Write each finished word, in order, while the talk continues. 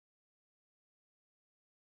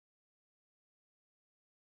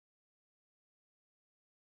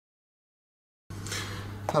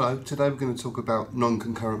Hello, today we're going to talk about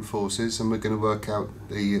non-concurrent forces, and we're going to work out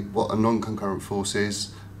what a non-concurrent force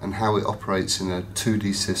is and how it operates in a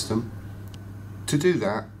 2D system. To do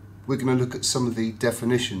that, we're going to look at some of the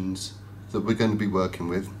definitions that we're going to be working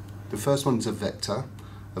with. The first one is a vector.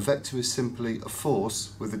 A vector is simply a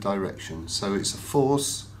force with a direction. So it's a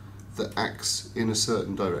force that acts in a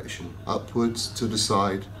certain direction, upwards, to the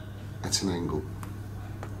side, at an angle.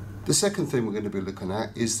 The second thing we're going to be looking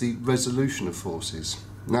at is the resolution of forces.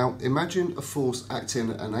 Now imagine a force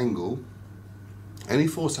acting at an angle. Any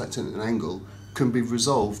force acting at an angle can be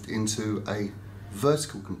resolved into a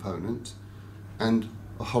vertical component and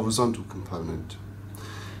a horizontal component.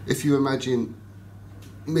 If you imagine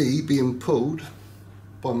me being pulled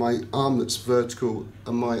by my arm that's vertical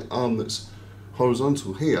and my arm that's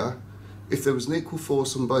horizontal here, if there was an equal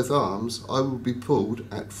force on both arms, I would be pulled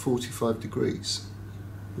at 45 degrees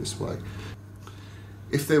this way.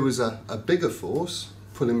 If there was a bigger force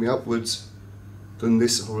pulling me upwards than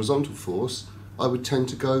this horizontal force, I would tend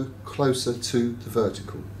to go closer to the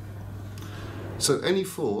vertical. So any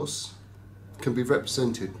force can be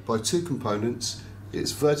represented by two components,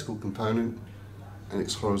 its vertical component and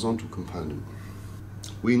its horizontal component.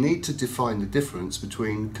 We need to define the difference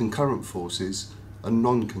between concurrent forces and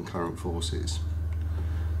non-concurrent forces.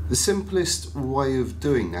 The simplest way of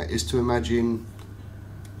doing that is to imagine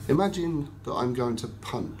that I'm going to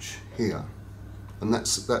punch here, and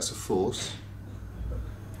that's a force,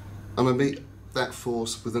 and I meet that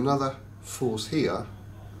force with another force here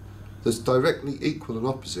that's directly equal and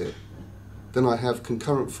opposite. Then I have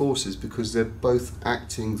concurrent forces because they're both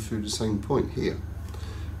acting through the same point here.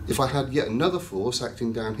 If I had yet another force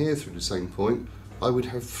acting down here through the same point, I would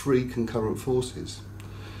have three concurrent forces.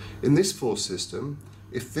 In this force system,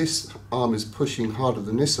 if this arm is pushing harder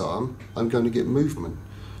than this arm, I'm going to get movement.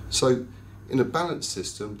 So in a balanced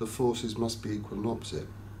system, the forces must be equal and opposite.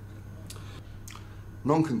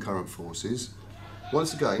 Non-concurrent forces,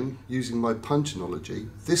 once again, using my punch analogy,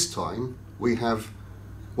 this time we have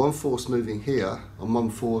one force moving here and one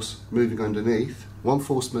force moving underneath, one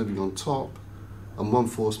force moving on top and one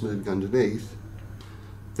force moving underneath.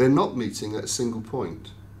 They're not meeting at a single point.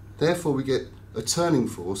 Therefore we get a turning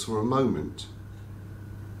force or a moment.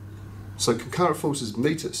 So concurrent forces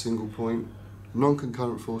meet at a single point,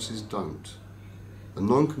 non-concurrent forces don't. And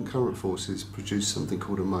non-concurrent forces produce something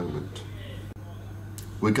called a moment.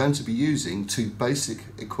 We're going to be using two basic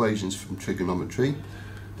equations from trigonometry.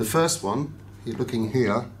 The first one, looking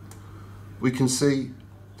here, we can see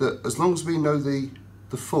that as long as we know the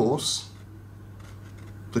force,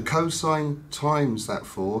 the cosine times that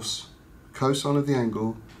force, cosine of the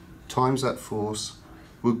angle times that force,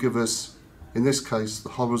 will give us, in this case, the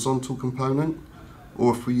horizontal component,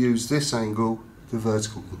 or if we use this angle, the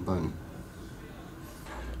vertical component.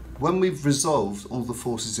 When we've resolved all the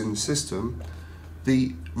forces in the system,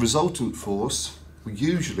 the resultant force will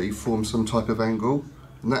usually form some type of angle,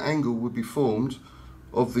 and that angle would be formed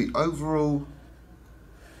of the overall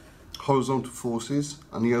horizontal forces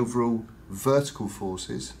and the overall vertical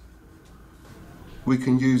forces. We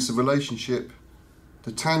can use the relationship,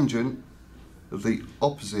 the tangent of the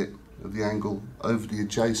opposite of the angle over the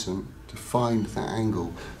adjacent, to find that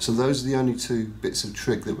angle. So those are the only two bits of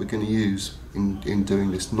trig that we're going to use in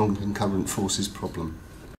doing this non-concurrent forces problem.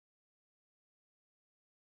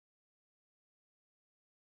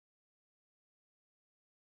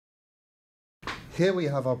 Here we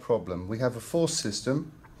have our problem. We have a force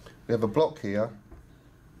system, we have a block here,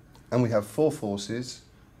 and we have four forces,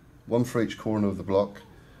 one for each corner of the block.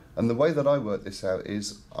 And the way that I work this out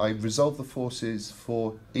is I resolve the forces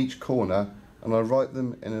for each corner and I write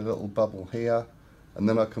them in a little bubble here, and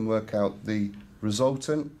then I can work out the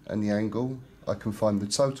resultant and the angle. I can find the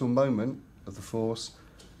total moment of the force,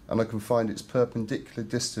 and I can find its perpendicular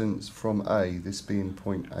distance from A, this being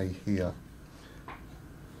point A here.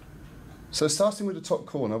 So starting with the top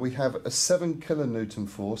corner, we have a 7 kilonewton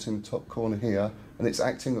force in the top corner here, and it's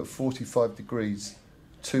acting at 45 degrees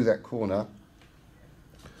to that corner.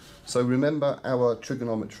 So remember our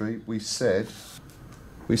trigonometry, we said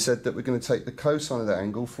that we're going to take the cosine of that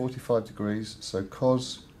angle, 45 degrees, so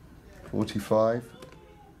cos 45,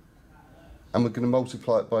 and we're going to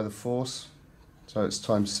multiply it by the force, so it's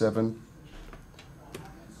times 7,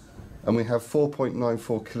 and we have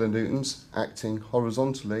 4.94 kilonewtons acting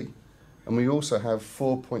horizontally, and we also have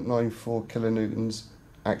 4.94 kilonewtons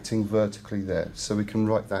acting vertically there, so we can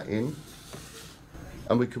write that in.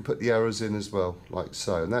 And we can put the arrows in as well, like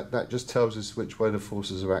so. And that just tells us which way the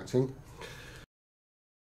forces are acting.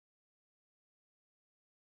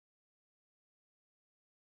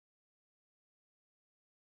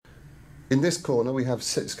 In this corner we have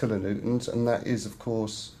 6 kilonewtons, and that is of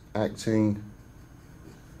course acting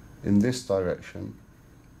in this direction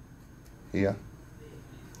here.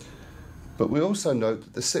 But we also note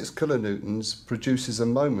that the 6 kilonewtons produces a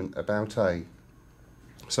moment about A.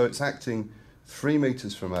 So it's acting 3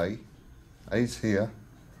 meters from A. A's here.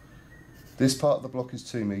 This part of the block is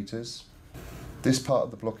 2 meters. This part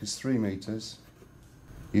of the block is 3 meters.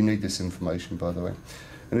 You need this information, by the way.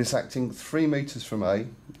 And it's acting 3 meters from A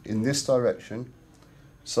in this direction.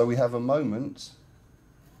 So we have a moment,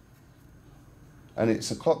 and it's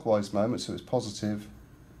a clockwise moment, so it's positive,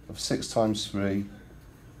 of 6 times 3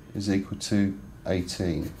 is equal to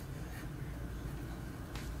 18.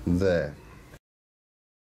 There.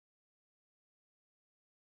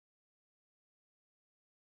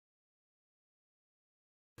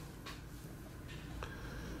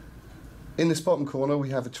 In this bottom corner we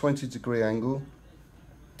have a 20-degree angle,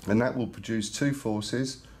 and that will produce 2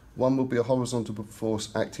 forces. One will be a horizontal force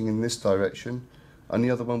acting in this direction, and the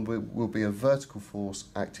other one will be a vertical force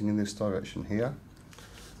acting in this direction here.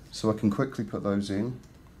 So I can quickly put those in.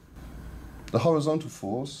 The horizontal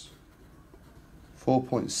force,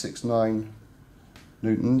 4.69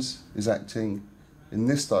 newtons, is acting in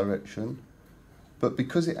this direction, but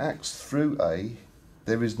because it acts through A,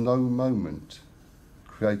 there is no moment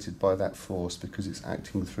created by that force because it's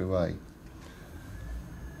acting through A.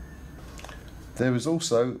 There is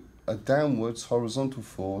also a downwards horizontal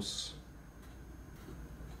force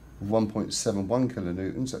of 1.71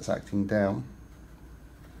 kilonewtons, that's acting down,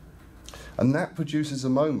 and that produces a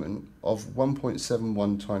moment of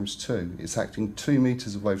 1.71 times 2. It's acting 2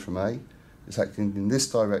 meters away from A, it's acting in this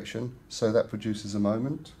direction, so that produces a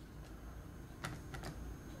moment.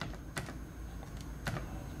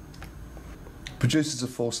 Produces a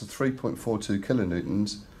force of 3.42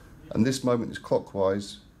 kilonewtons, and this moment is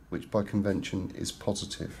clockwise, which by convention is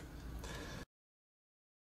positive.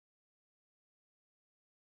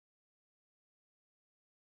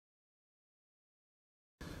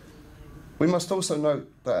 We must also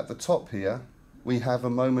note that at the top here we have a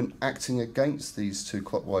moment acting against these 2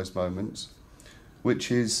 clockwise moments,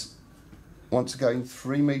 which is once again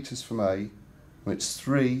 3 meters from A, and it's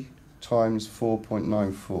 3 times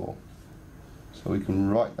 4.94. So we can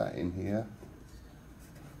write that in here.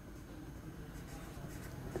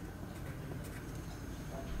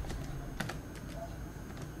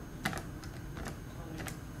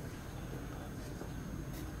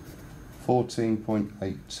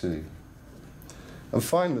 (14.82). And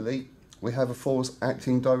finally, we have a force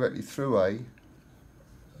acting directly through A,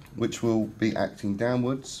 which will be acting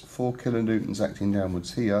downwards, 4 kilonewtons acting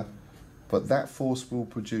downwards here, but that force will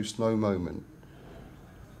produce no moment.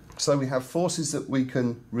 So we have forces that we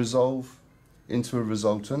can resolve into a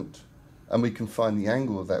resultant, and we can find the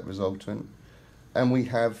angle of that resultant, and we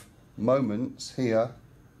have moments here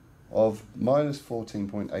of minus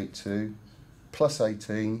 14.82, plus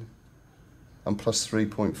 18, and plus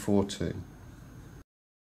 3.42.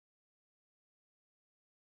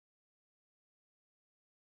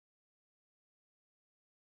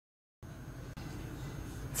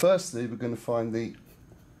 Firstly, we're going to find the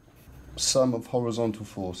sum of horizontal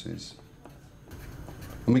forces,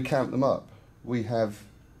 and we count them up. We have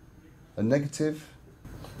a negative,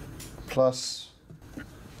 plus,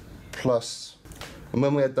 plus, and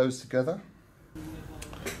when we add those together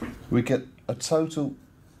we get a total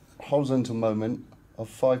horizontal moment of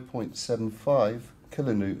 5.75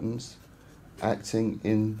 kilonewtons acting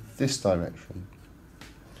in this direction.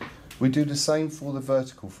 We do the same for the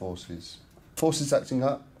vertical forces. Forces acting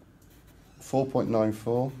up,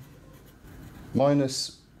 4.94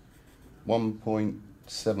 minus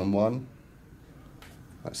 1.71,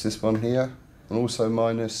 that's this one here, and also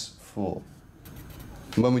minus 4.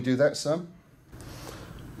 And when we do that sum,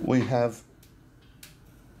 we have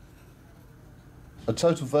a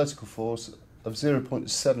total vertical force of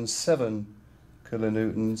 0.77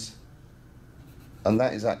 kilonewtons, and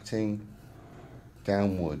that is acting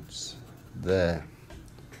downwards there.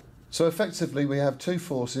 So effectively we have 2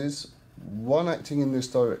 forces, one acting in this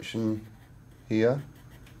direction here,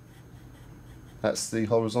 that's the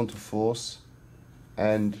horizontal force,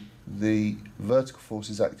 and the vertical force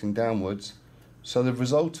is acting downwards, so the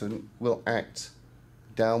resultant will act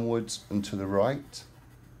downwards and to the right.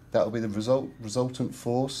 That will be the resultant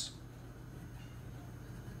force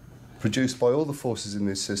produced by all the forces in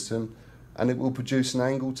this system, and it will produce an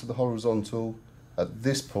angle to the horizontal at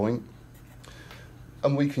this point.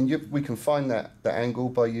 And we can find that angle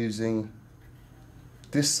by using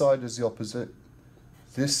this side as the opposite,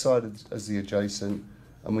 this side as the adjacent,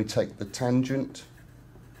 and we take the tangent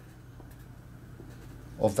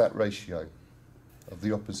of that ratio of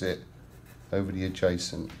the opposite over the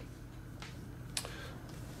adjacent.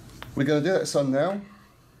 We're going to do that sum now.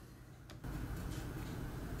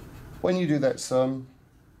 When you do that sum,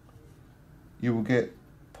 you will get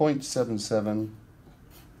 0.77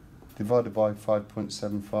 divided by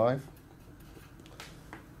 5.75.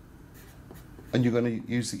 And you're going to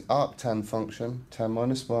use the arctan function, tan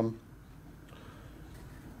minus 1,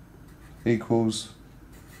 equals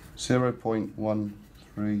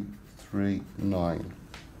 0.1339.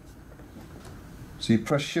 So you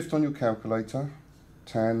press shift on your calculator,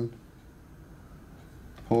 tan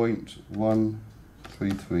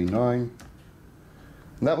 0.1339, and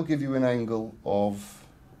that will give you an angle of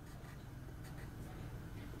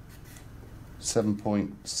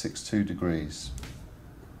 7.62 degrees.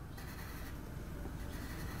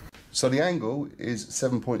 So the angle is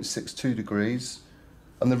 7.62 degrees,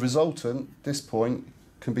 and the resultant, this point,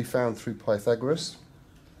 can be found through Pythagoras.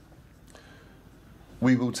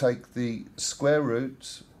 We will take the square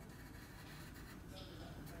root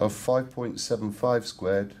of 5.75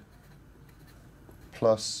 squared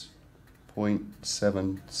plus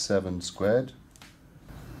 0.77 squared,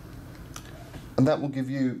 and that will give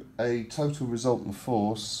you a total resultant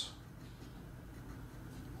force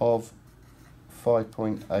of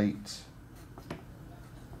 5.8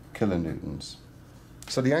 kilonewtons.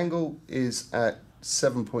 So the angle is at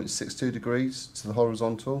 7.62 degrees to the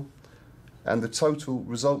horizontal, and the total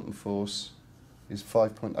resultant force is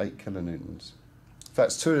 5.8 kilonewtons.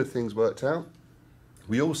 That's two of the things worked out.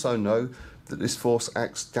 We also know that this force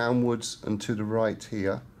acts downwards and to the right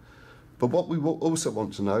here. But what we will also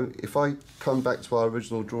want to know, if I come back to our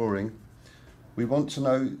original drawing, we want to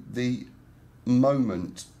know the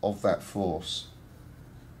moment of that force.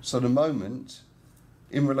 So the moment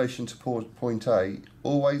in relation to point A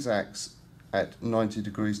always acts at 90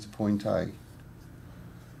 degrees to point A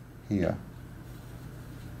here.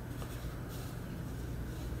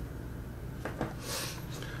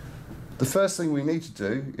 The first thing we need to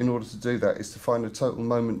do in order to do that is to find the total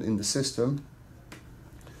moment in the system.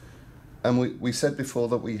 And we said before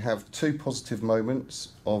that we have two positive moments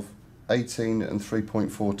of 18 and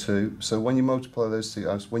 3.42. So when you multiply those two,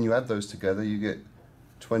 when you add those together, you get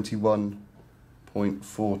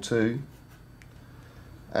 21.42,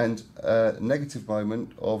 and a negative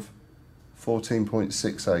moment of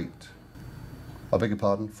 14.68. I beg your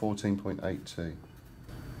pardon, 14.82.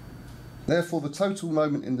 Therefore, the total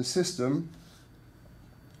moment in the system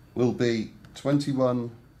will be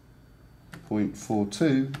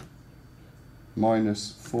 21.42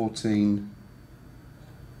 minus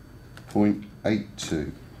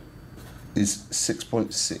 14.82 is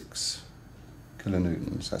 6.6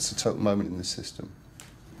 kilonewtons. That's the total moment in the system.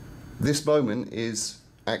 This moment is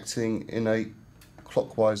acting in a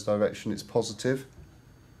clockwise direction, it's positive.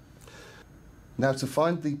 Now to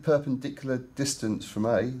find the perpendicular distance from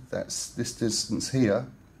A, that's this distance here,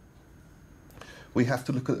 we have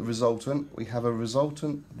to look at the resultant. We have a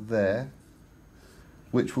resultant there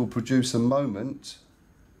which will produce a moment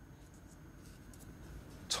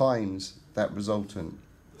times that resultant.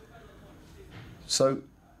 So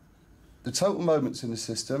the total moments in the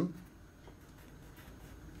system,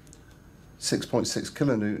 6.6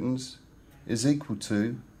 kilonewtons, is equal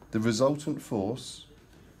to the resultant force,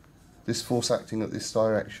 this force acting at this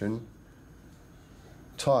direction,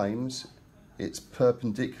 times its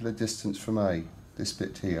perpendicular distance from A, this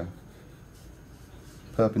bit here,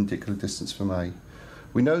 perpendicular distance from A.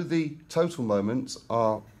 We know the total moments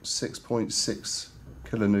are 6.6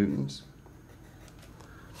 kilonewtons,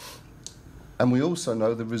 and we also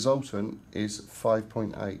know the resultant is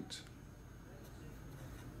 5.8.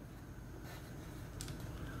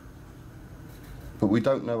 But we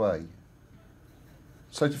don't know A.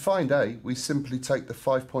 So to find A, we simply take the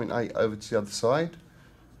 5.8 over to the other side.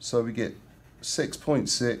 So we get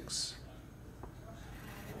 6.6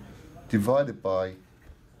 divided by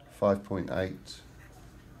 5.8.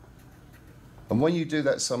 And when you do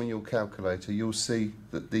that sum in your calculator, you'll see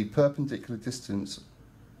that the perpendicular distance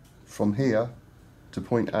from here to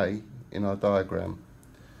point A in our diagram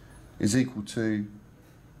is equal to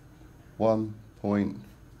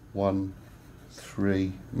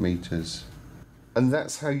 1.13 meters. And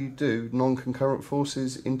that's how you do non-concurrent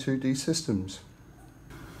forces in 2D systems.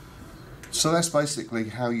 So that's basically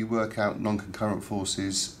how you work out non-concurrent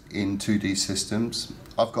forces in 2D systems.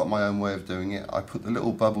 I've got my own way of doing it. I put the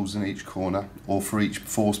little bubbles in each corner, or for each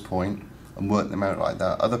force point, and work them out like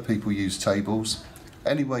that. Other people use tables.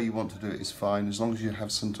 Any way you want to do it is fine, as long as you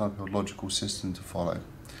have some type of logical system to follow.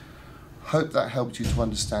 Hope that helped you to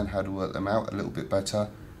understand how to work them out a little bit better,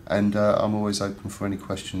 and I'm always open for any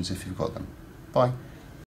questions if you've got them. Bye.